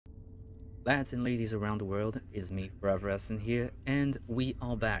Lads and ladies around the world, it's me, Brotherhood here, and we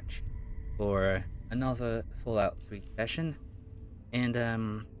are back for another Fallout 3 session.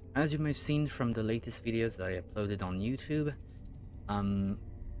 And as you may have seen from the latest videos that I uploaded on YouTube, um,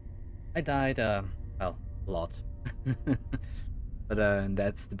 I died, well, a lot. But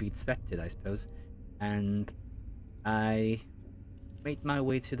that's to be expected, I suppose. And I made my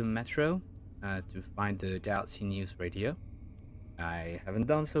way to the metro to find the Galaxy News radio. I haven't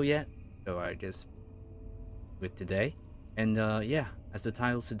done so yet, so I just with today. And yeah, as the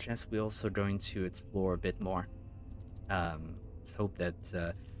title suggests, we're also going to explore a bit more. Let's hope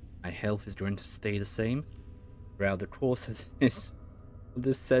that my health is going to stay the same throughout the course of this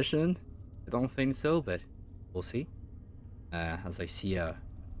session. I don't think so, but we'll see. As I see a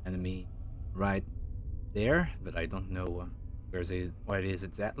enemy right there, but I don't know what it is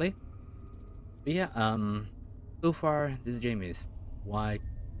exactly. But yeah, so far this game is quite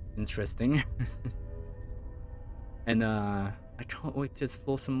interesting. And I can't wait to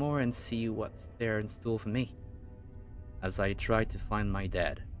explore some more and see what's there in store for me as I try to find my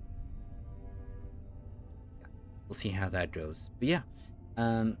dad. Yeah, we'll see how that goes. But yeah,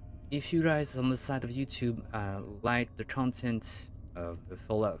 if you guys on the side of YouTube like the content of the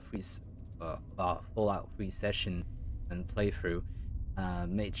Fallout 3 session and playthrough,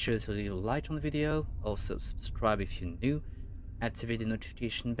 make sure to leave a like on the video. Also subscribe if you're new. Activate the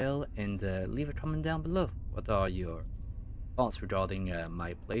notification bell and leave a comment down below. What are your thoughts regarding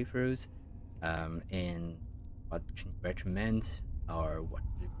my playthroughs, and what can you recommend, or what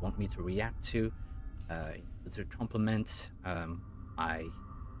you want me to react to complement my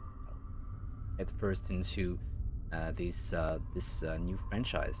head first into this new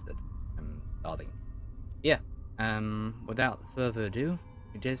franchise that I'm starting. Yeah. Without further ado,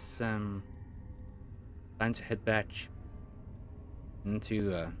 I guess it's time to head back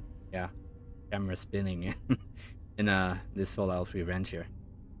into yeah, camera spinning in this Fallout 3 adventure.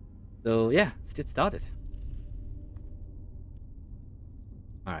 So yeah, let's get started.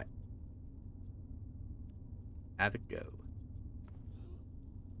 Alright. Have it go.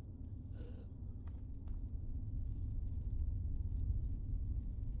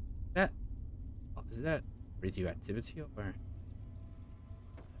 That is that radioactivity or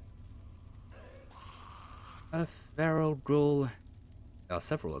a feral ghoul? There are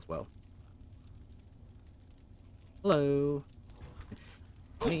several as well. Hello.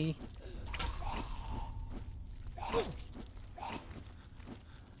 Me.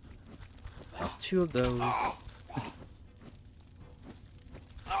 Two of those.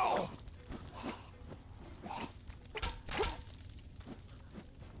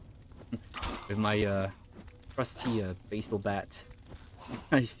 With my trusty baseball bat,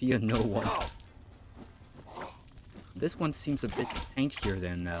 I fear no one. This one seems a bit tankier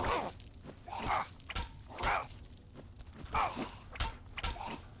than oh.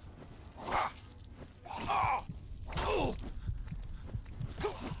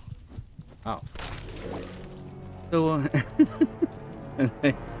 So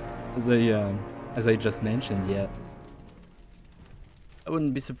as I just mentioned, yeah, I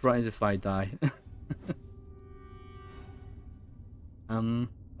wouldn't be surprised if I die.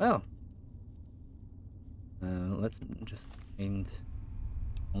 Well, let's just end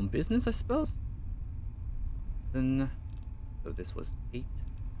on business, I suppose. Then, so this was 8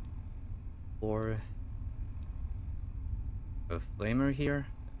 for a flamer here.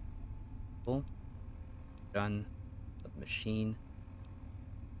 Cool. Gun, machine.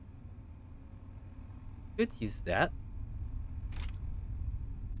 Could use that.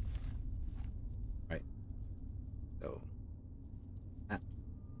 Right. So that.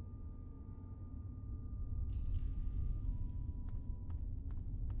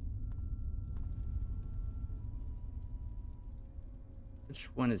 Which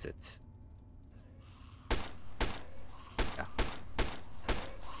one is it? Yeah.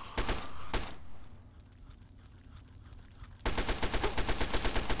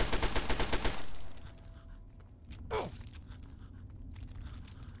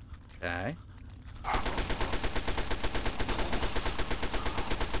 Okay.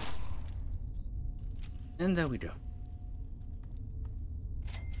 And there we go.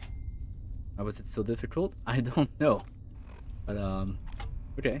 Why was it so difficult? I don't know. But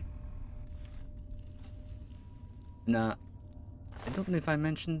okay. Now, I don't know if I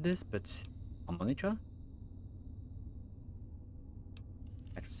mentioned this, but harmonica?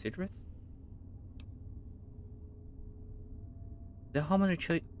 Actual cigarettes? The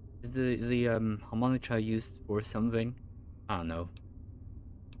harmonica is the harmonica used for something? I don't know.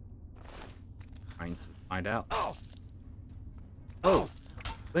 Trying to find out. Oh!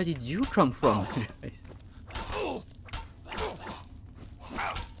 Where did you come from? Guys?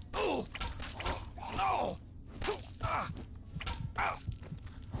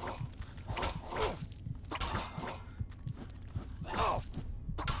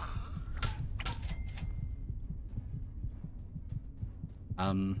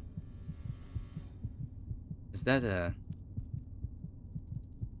 Is that a...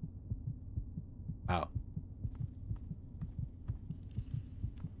 Wow.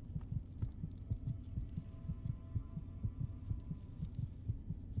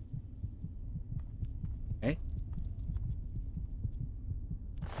 Okay.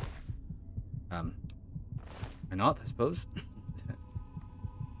 Why not, I suppose?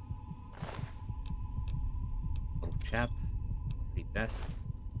 Little chap. Read this.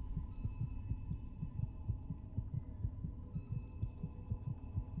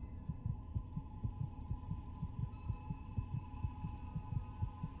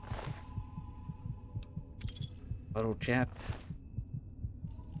 Little chap.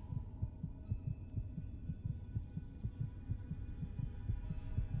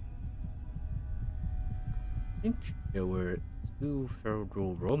 I think there were 2 feral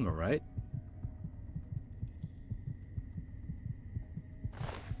drool roamer, right?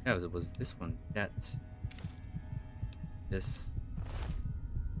 Yeah, it was this one. This.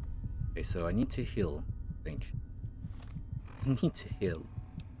 Okay, so I need to heal, I think. I need to heal.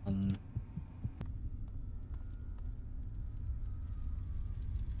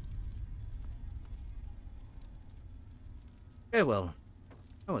 Okay, well,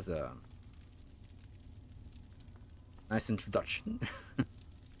 that was a nice introduction.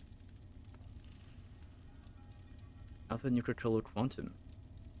 Alpha Nuclear Quantum.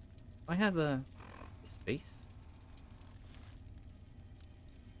 I have a space.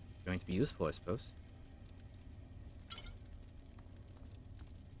 Going to be useful, I suppose.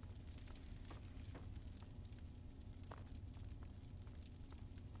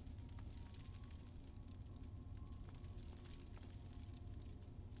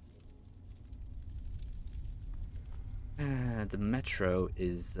 The metro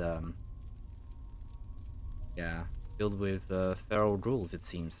is, yeah, filled with feral ghouls, it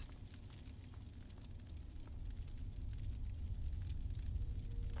seems.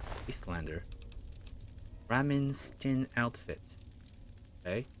 Eastlander. Ramen skin outfit.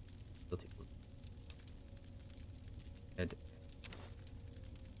 Okay. Beautiful. And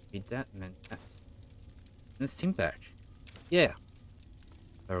read that, man. That's a steam patch. Yeah.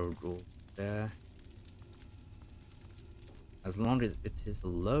 Feral ghoul there. As long as it is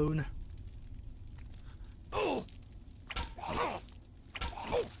alone.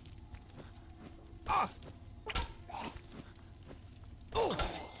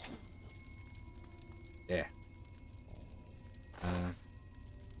 Yeah.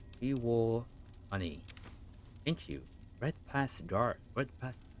 We wore money. Thank you. Red pass guard. Red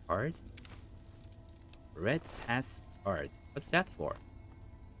pass card? Red pass card. What's that for?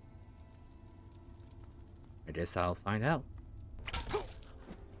 I guess I'll find out.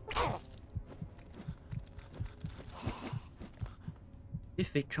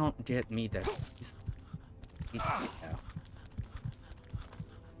 If they can't get me that piece now.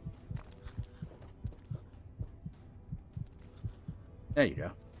 There you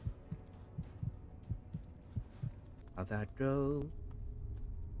go. How'd that go?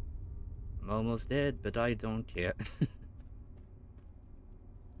 I'm almost dead, but I don't care.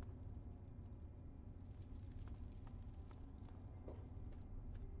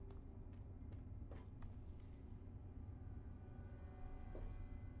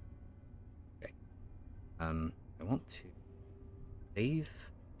 Okay. I want to save.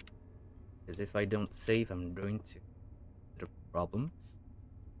 Because if I don't save, I'm going to get a problem.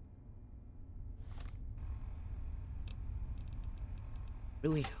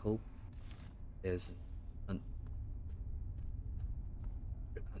 Really hope there's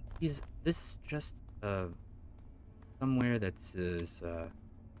this is just somewhere that is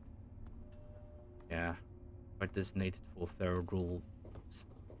yeah, quite designated for feral ghouls,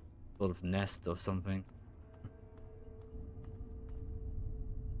 sort of nest or something.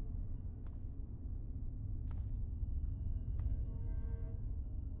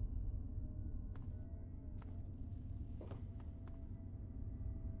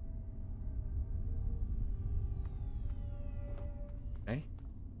 Okay,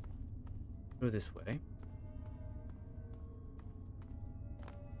 go this way.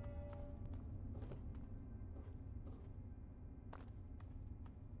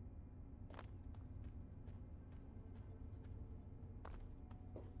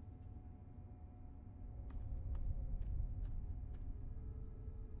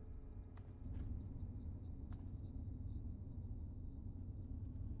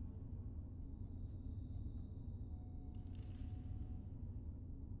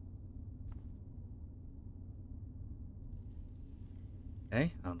 Okay,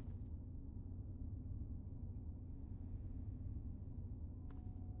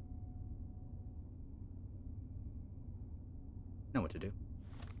 know what to do.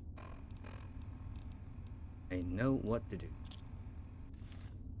 I know what to do.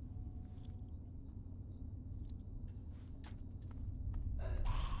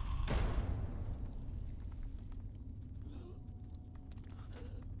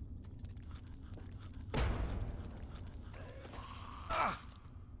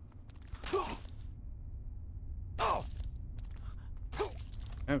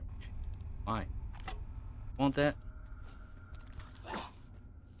 Okay, fine. Want that?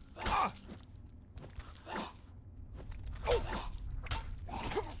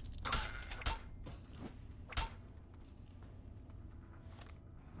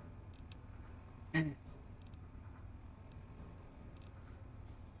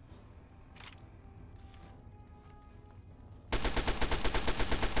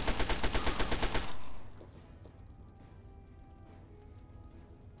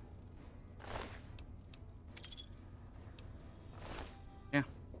 Yeah.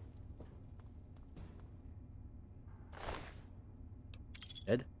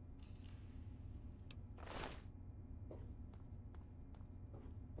 Dead?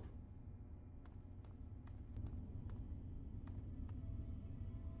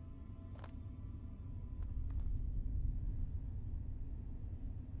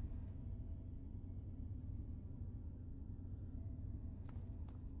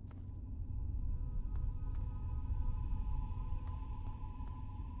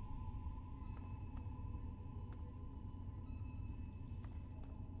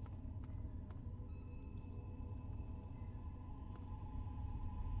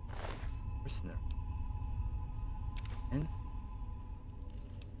 Prisoner. And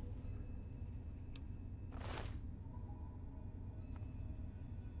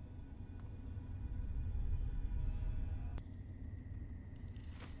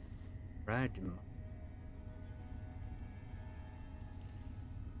Radima.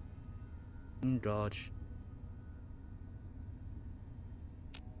 Dodge.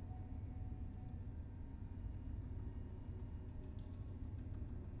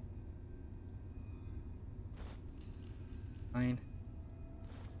 Fine.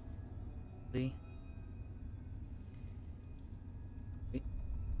 Lee. Wait.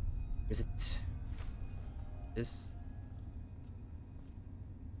 Is it this?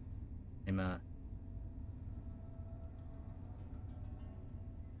 I'm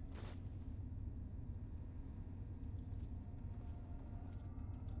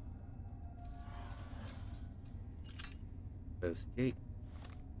close gate.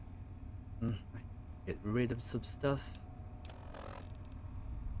 Get rid of some stuff.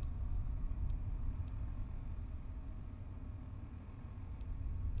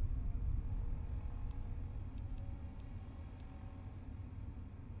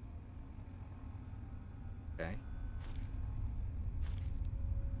 Okay.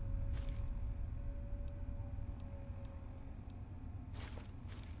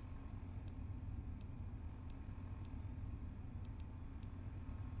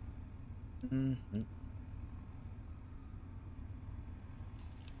 Mm-hmm.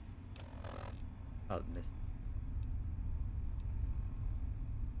 Oh, missed.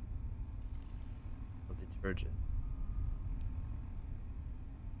 Oh, detergent.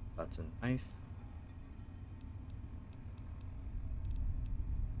 Button knife.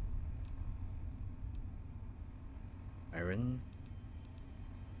 Iron.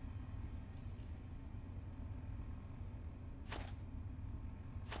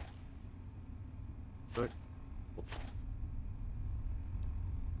 Good. Oh,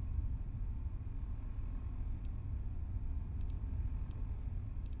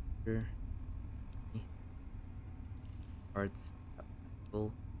 here. Parts.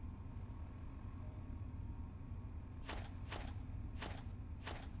 Full.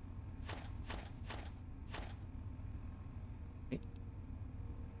 Okay.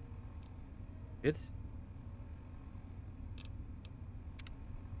 Good.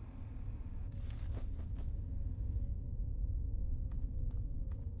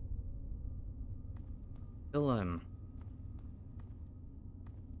 Still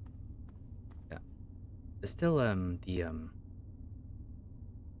yeah. There's still the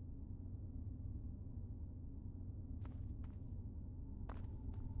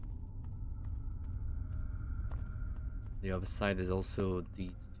other side is also these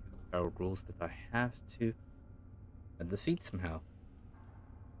two power rules that I have to defeat somehow.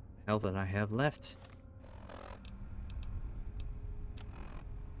 The hell that I have left.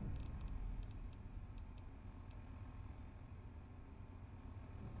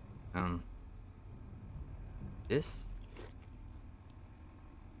 Um, this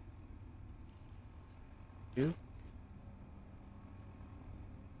two.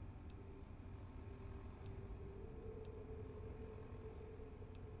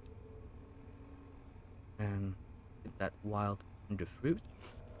 Get that wild wonder fruit.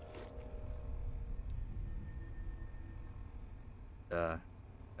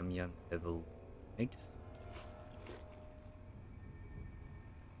 Yum devil eggs.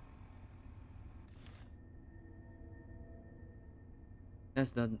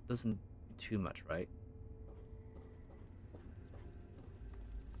 That doesn't do too much, right?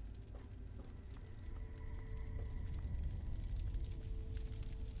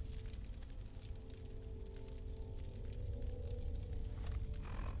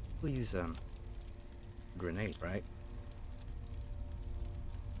 We'll use grenade, right?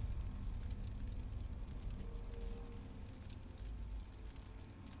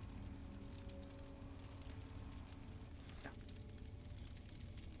 Yeah.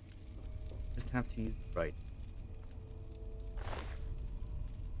 Just have to use it right.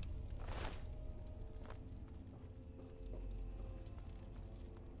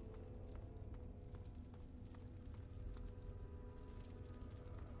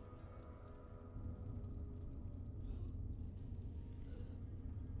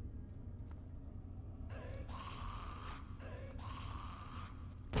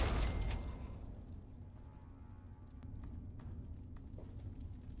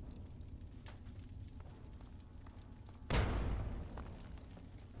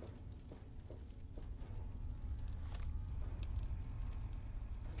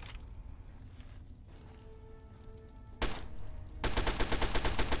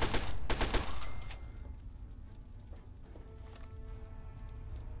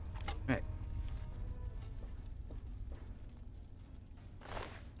 Right.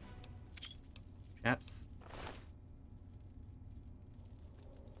 Traps.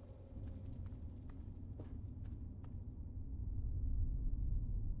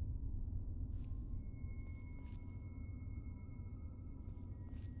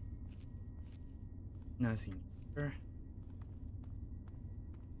 Nothing here.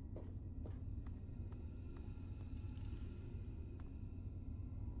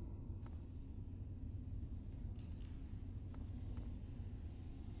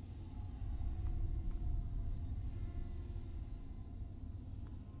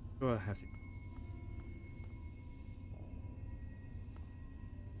 Sure, I have to.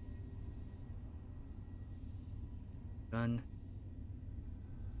 Gun.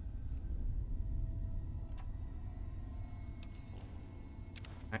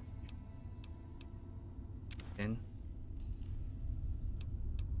 Right. In.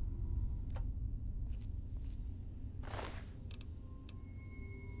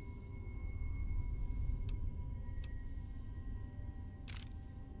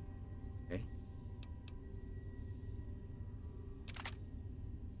 Okay.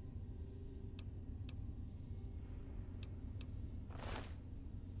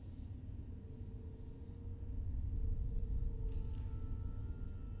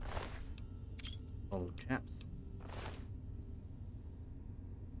 All traps.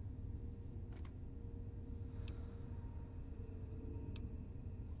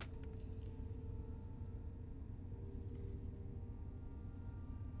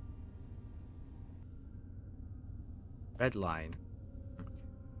 Red line.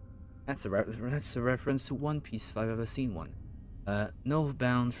 That's a reference to One Piece if I've ever seen one.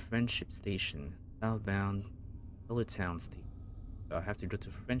 Northbound Friendship Station. Southbound Town Station. So I have to go to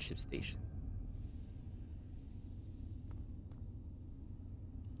Friendship Station.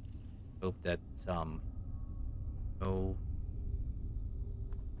 Hope that no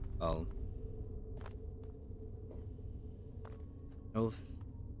well no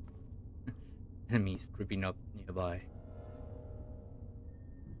enemies creeping up nearby.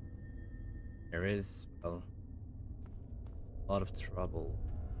 There is well a lot of trouble.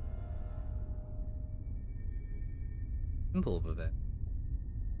 Simple over there.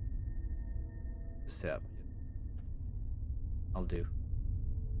 Set up. I'll do.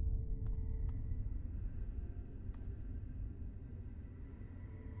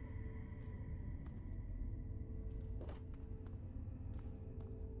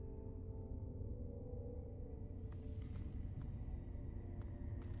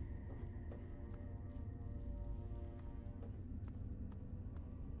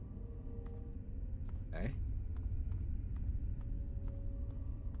 Okay.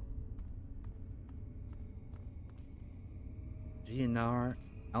 GNR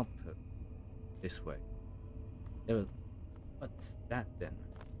output this way. There was, what's that then?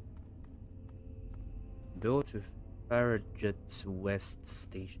 Door to Farragut West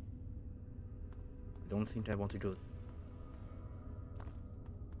Station. I don't think I want to go.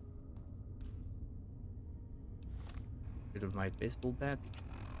 Rid of my baseball bat.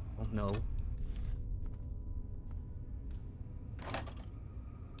 I don't know.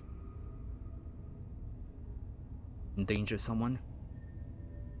 Endanger someone.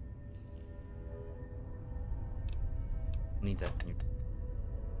 Need that new.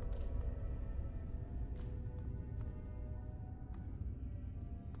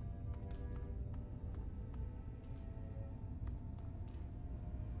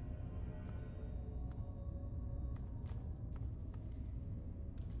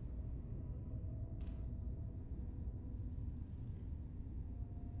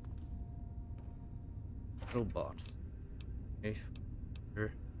 Robots. Okay,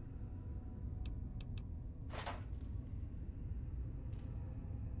 sure.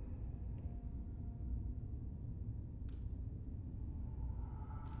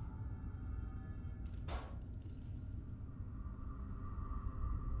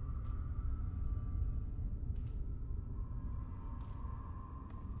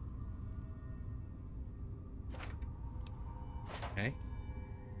 Okay.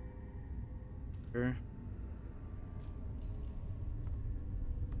 Sure.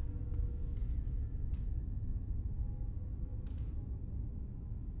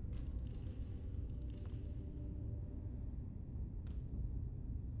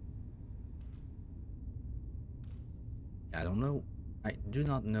 I don't know. I do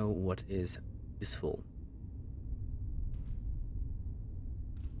not know what is useful.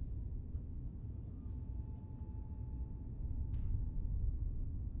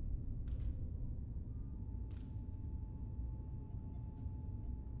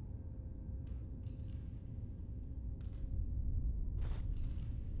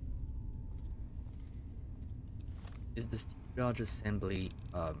 Is the steel charge assembly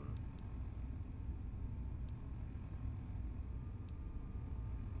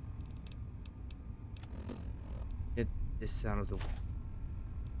get this out of the way?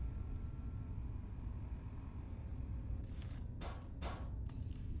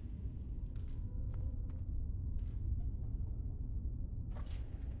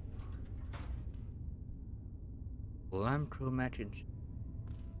 Lamb chromatic.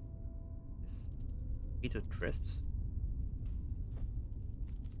 Yes. Peter crisps.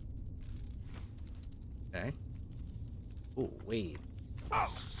 Okay. Oh wait.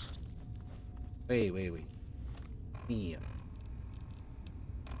 Wait. Me.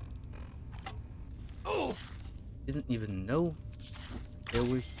 Oh! Didn't even know they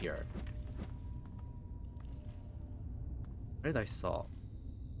were here. Where did I saw?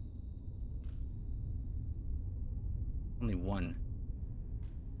 Only one.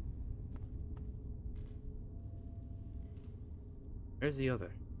 Where's the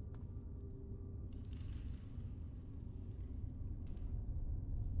other?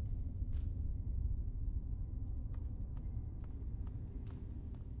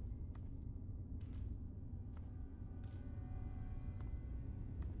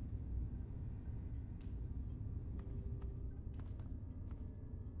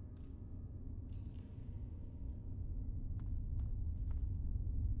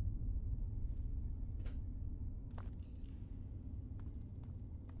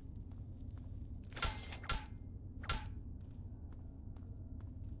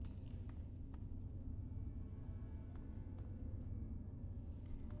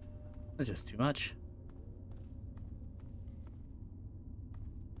 That's just too much.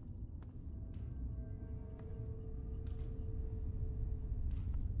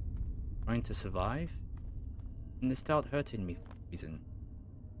 Trying to survive? And they start hurting me for some reason.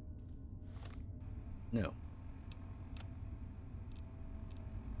 No.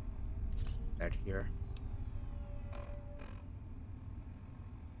 Back here.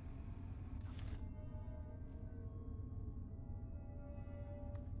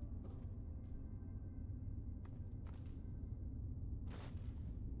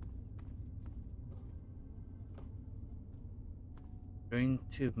 Going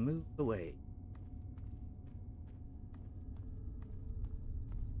to move away.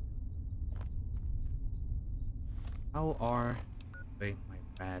 How are... Wait, my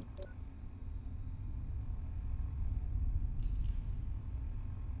bad.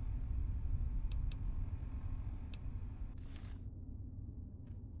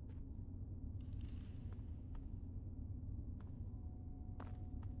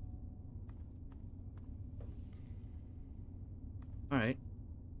 Alright.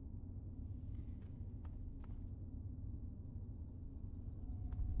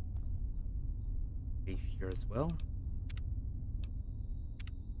 Save here as well.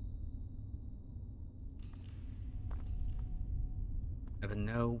 Never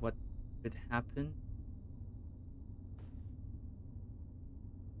know what could happen.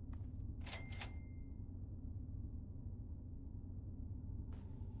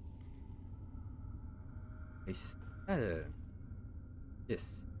 Is that a... Yes.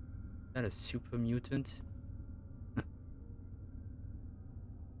 Is that a super mutant?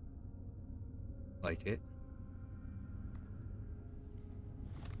 Like it.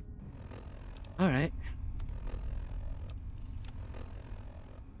 Alright.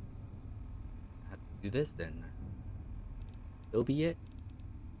 Have to do this then. So be it.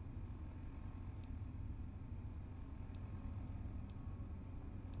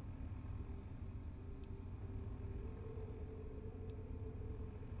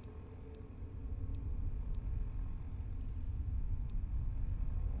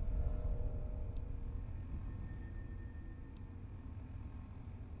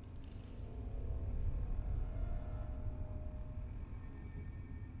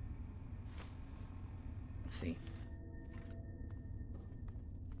 Let's see.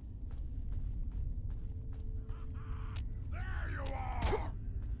 There you are!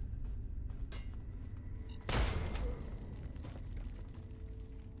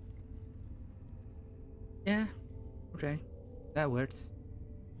 Yeah. Okay. That works.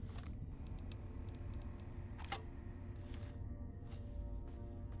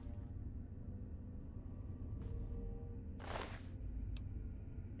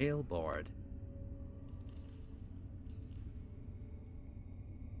 Tailboard.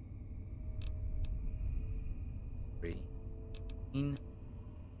 Green.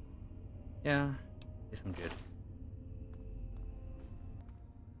 Yeah. Guess I'm good.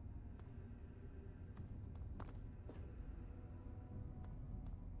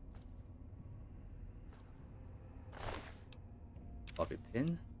 Bobby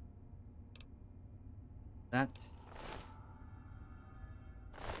pin. That.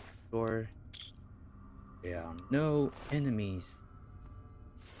 Door. There are no enemies.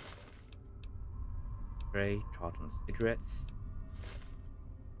 Gray carton cigarettes.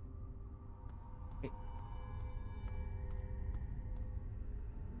 Okay.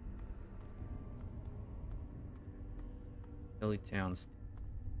 Billy Towns.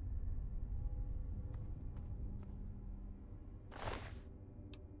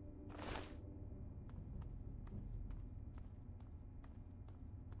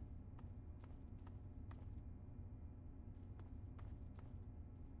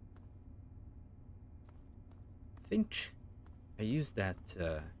 I think I used that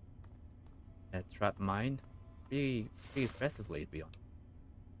trap mine pretty effectively, to be honest.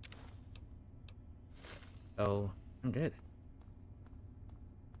 So I'm good.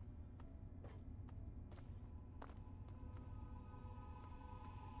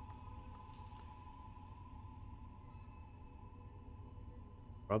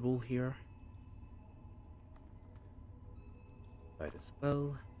 Rubble here. Might as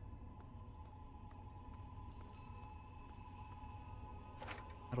well.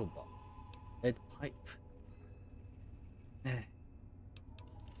 Metal ball. Lead pipe. Eh.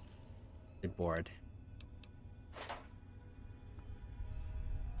 The board.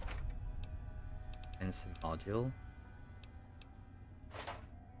 And some module.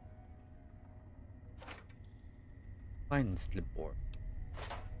 Fine slipboard.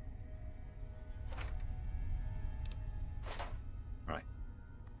 Alright.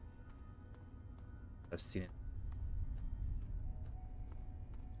 I've seen it.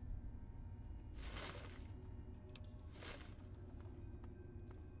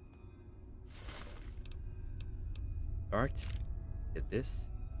 Art. Get this.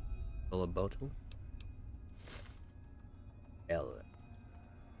 Fill a bottle. L.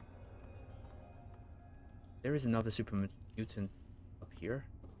 There is another super mutant up here.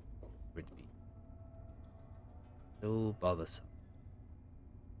 Where to be? So bothersome.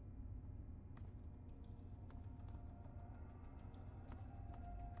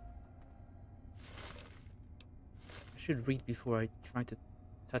 I should read before I try to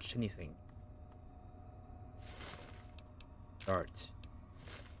touch anything. Start.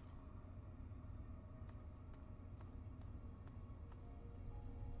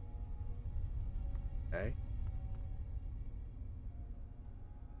 Okay.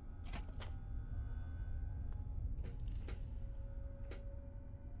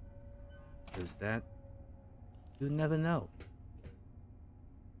 Who's that? You never know.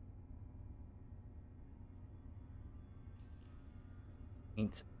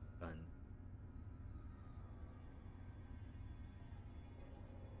 Paint gun.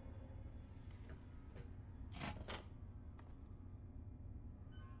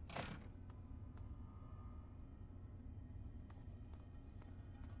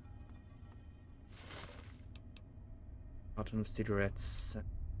 carton of cigarettes,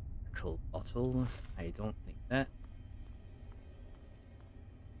 petrol bottle. I don't need that.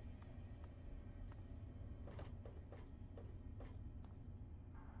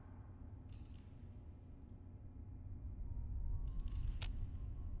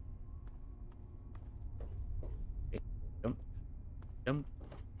 Okay, jump, jump.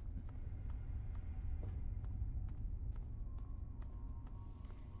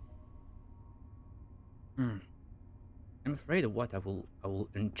 Hmm. I'm afraid of what I will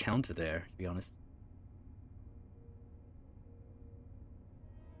encounter there, to be honest.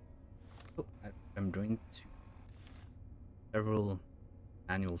 Oh, I'm going to several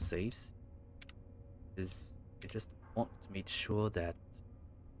annual saves. Is I just want to make sure that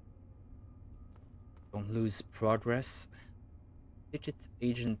don't lose progress. Digit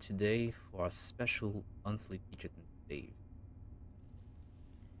agent today for a special monthly digit and save.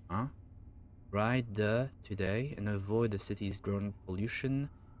 Huh? Ride the today and avoid the city's growing pollution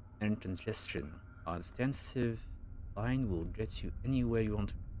and congestion. Our extensive line will get you anywhere you want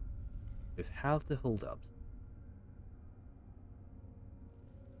to with half the holdups.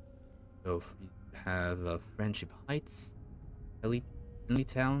 So if we have Friendship Heights, Elite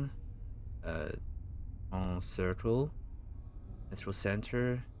Town, on Circle, Metro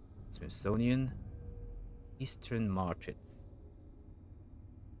Center, Smithsonian, Eastern Markets.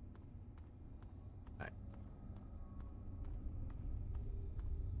 Right.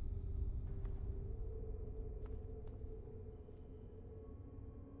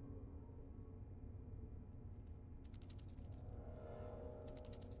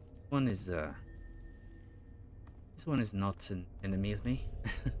 One is this one is not an enemy of me.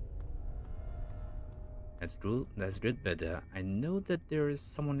 That's cool. That's good. But I know that there is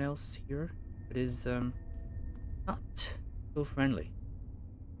someone else here that is not so friendly.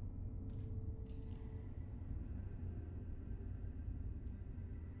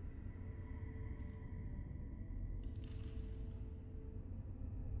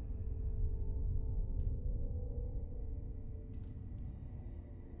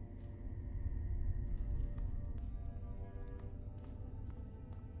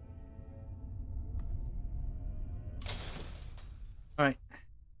 All right.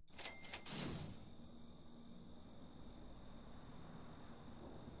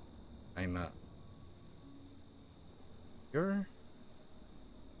 I'm here.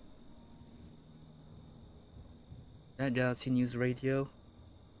 That Galaxy News Radio.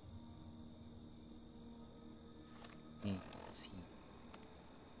 Let's see.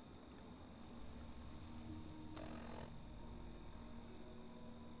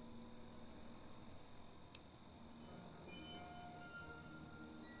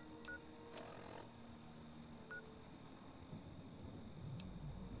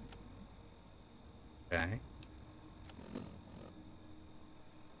 Okay.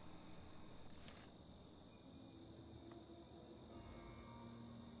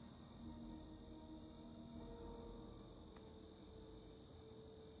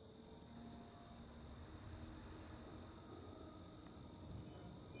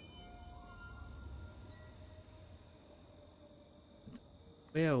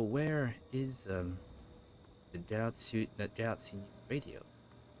 Well, where is the Galaxy News Radio?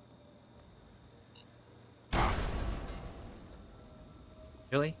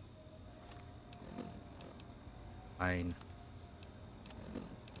 Really? Fine.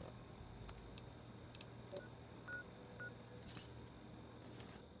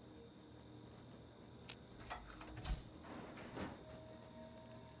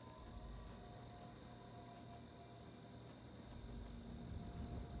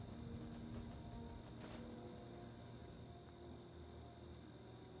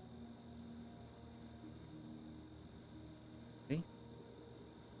 Okay.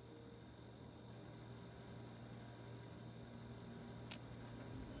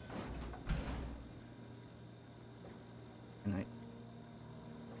 And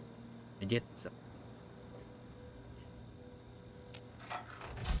I get some.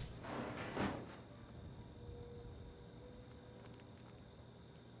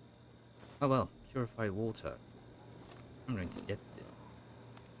 Oh well, purified water. I'm going to get it.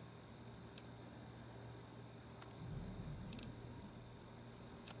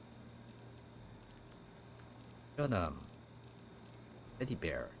 Got teddy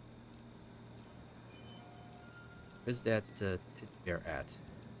bear. Where's that teddy bear at?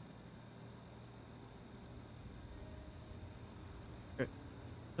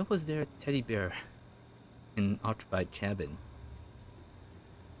 When was there a teddy bear in occupied cabin?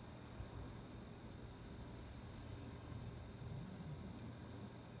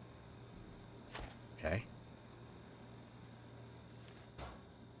 Okay.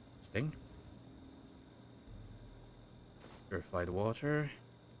 Interesting. Purified water.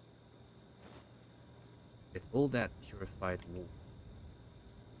 Get all that purified water.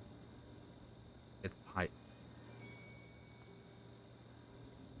 Get pipe.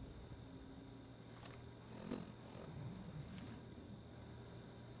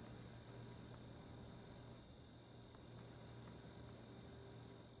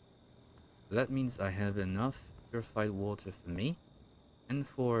 That means I have enough purified water for me and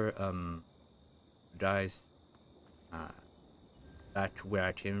for guys uh back where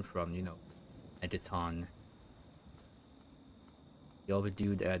I came from, you know, at the town. The other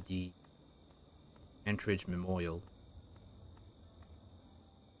dude at the Anchorage Memorial.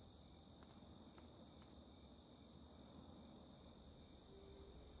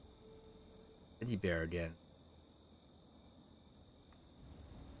 Teddy bear again.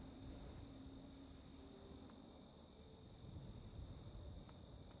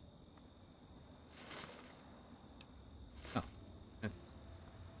 Oh, that's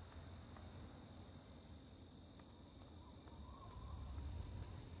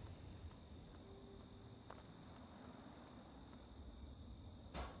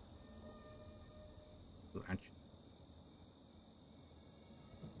to actually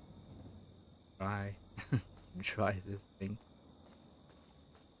try to try this thing.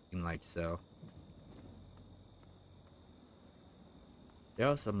 Seem like so. There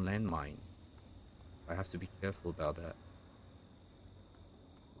are some landmines. I have to be careful about that.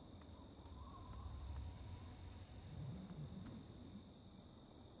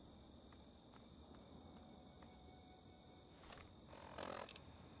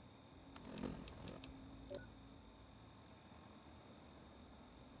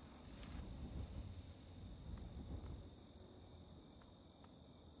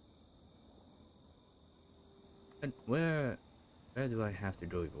 And where do I have to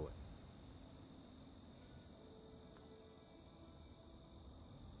go, boy?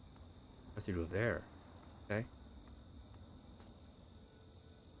 I have to go there. Okay.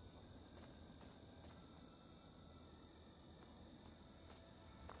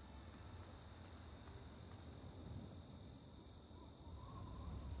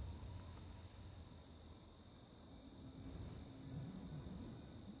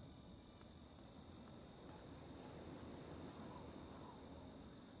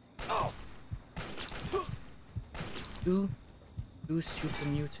 Two super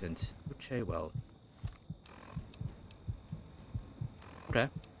mutant. Okay, well. Okay.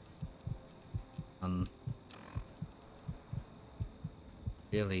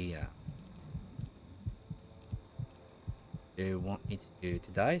 Really, they want me to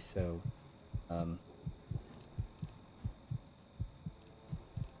die, so, um,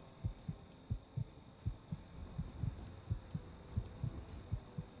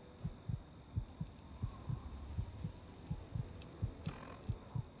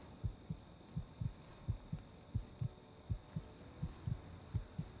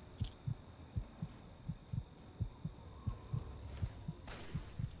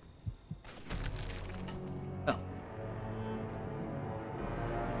 oh,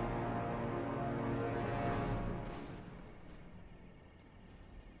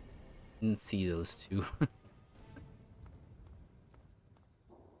 didn't see those two. But,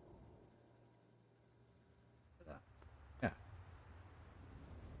 yeah,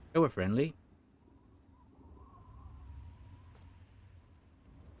 they were friendly.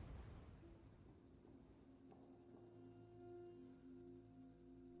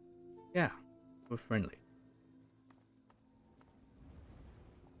 Yeah, they were friendly.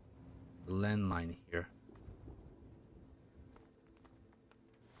 The landmine here.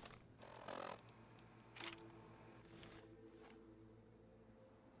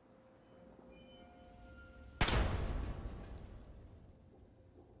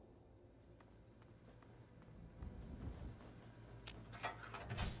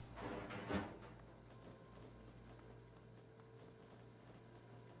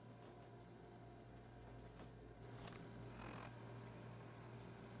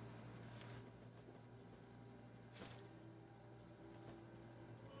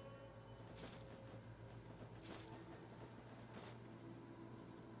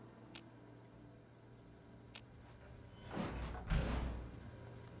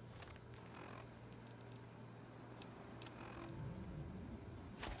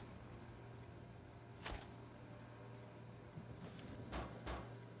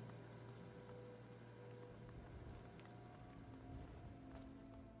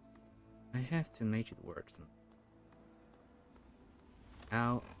 I have to make it work somehow.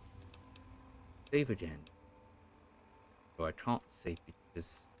 Now, save again. So I can't save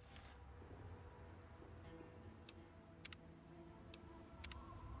because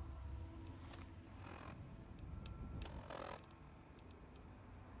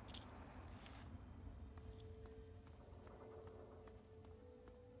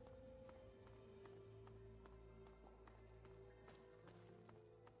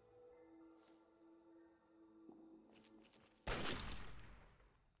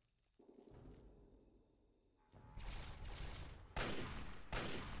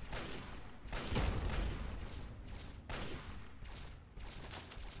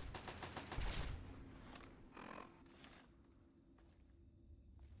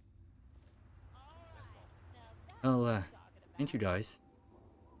Well, thank you guys.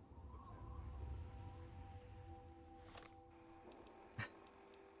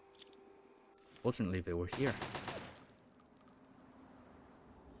 Fortunately, they were here.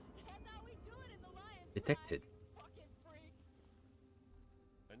 Detected.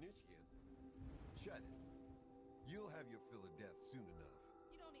 Initiate? Shut it. You'll have your fill of death soon enough.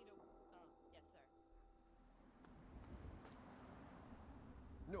 You don't need to... yes,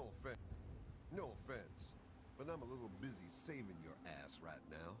 sir. No offense, but I'm a little busy saving your ass right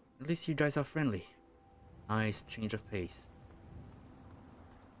now. At least you guys are friendly. Nice change of pace.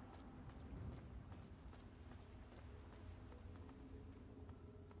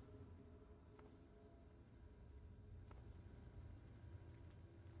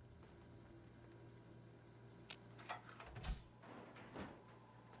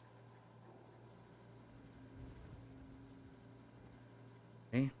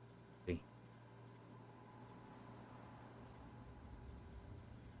 Okay. See.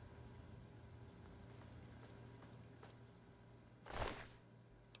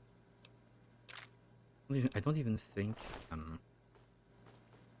 I don't even think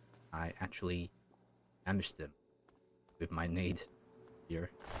I actually ambushed them with my nade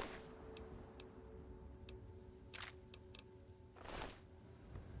here.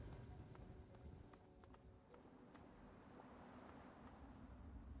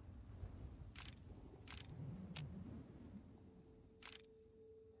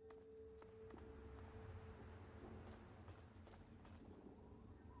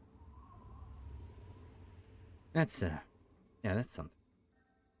 That's yeah, that's something.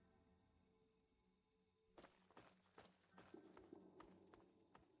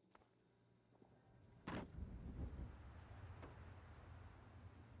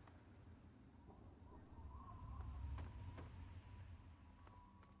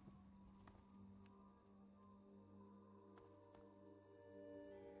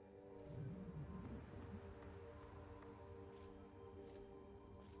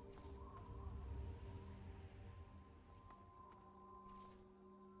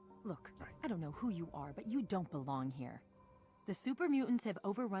 Look, Right. I don't know who you are, but you don't belong here. The super mutants have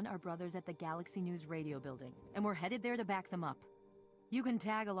overrun our brothers at the Galaxy News radio building, and we're headed there to back them up. You can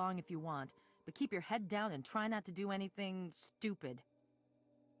tag along if you want, but keep your head down and try not to do anything stupid.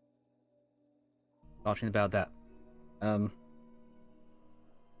 Talking about that.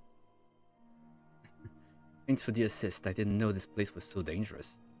 Thanks for the assist. I didn't know this place was so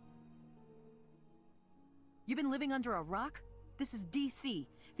dangerous. You been living under a rock? This is DC.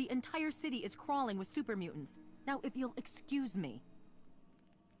 The entire city is crawling with super mutants. Now, if you'll excuse me.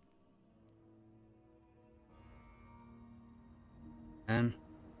 You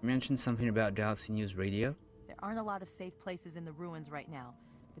mentioned something about Galaxy News Radio. There aren't a lot of safe places in the ruins right now,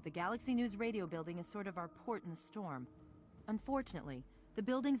 but the Galaxy News radio building is sort of our port in the storm. Unfortunately, the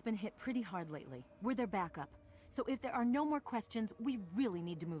building's been hit pretty hard lately. We're their backup. So if there are no more questions, we really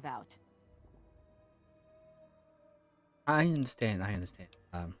need to move out. I understand.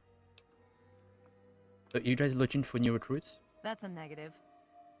 But you guys looking for new recruits? That's a negative.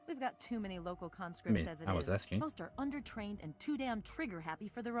 We've got too many local conscripts as it is. I was asking. Most are undertrained and too damn trigger-happy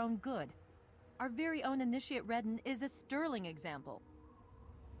for their own good. Our very own Initiate Redden is a sterling example.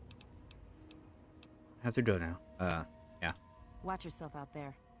 I have to go now. Yeah. Watch yourself out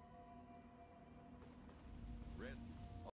there.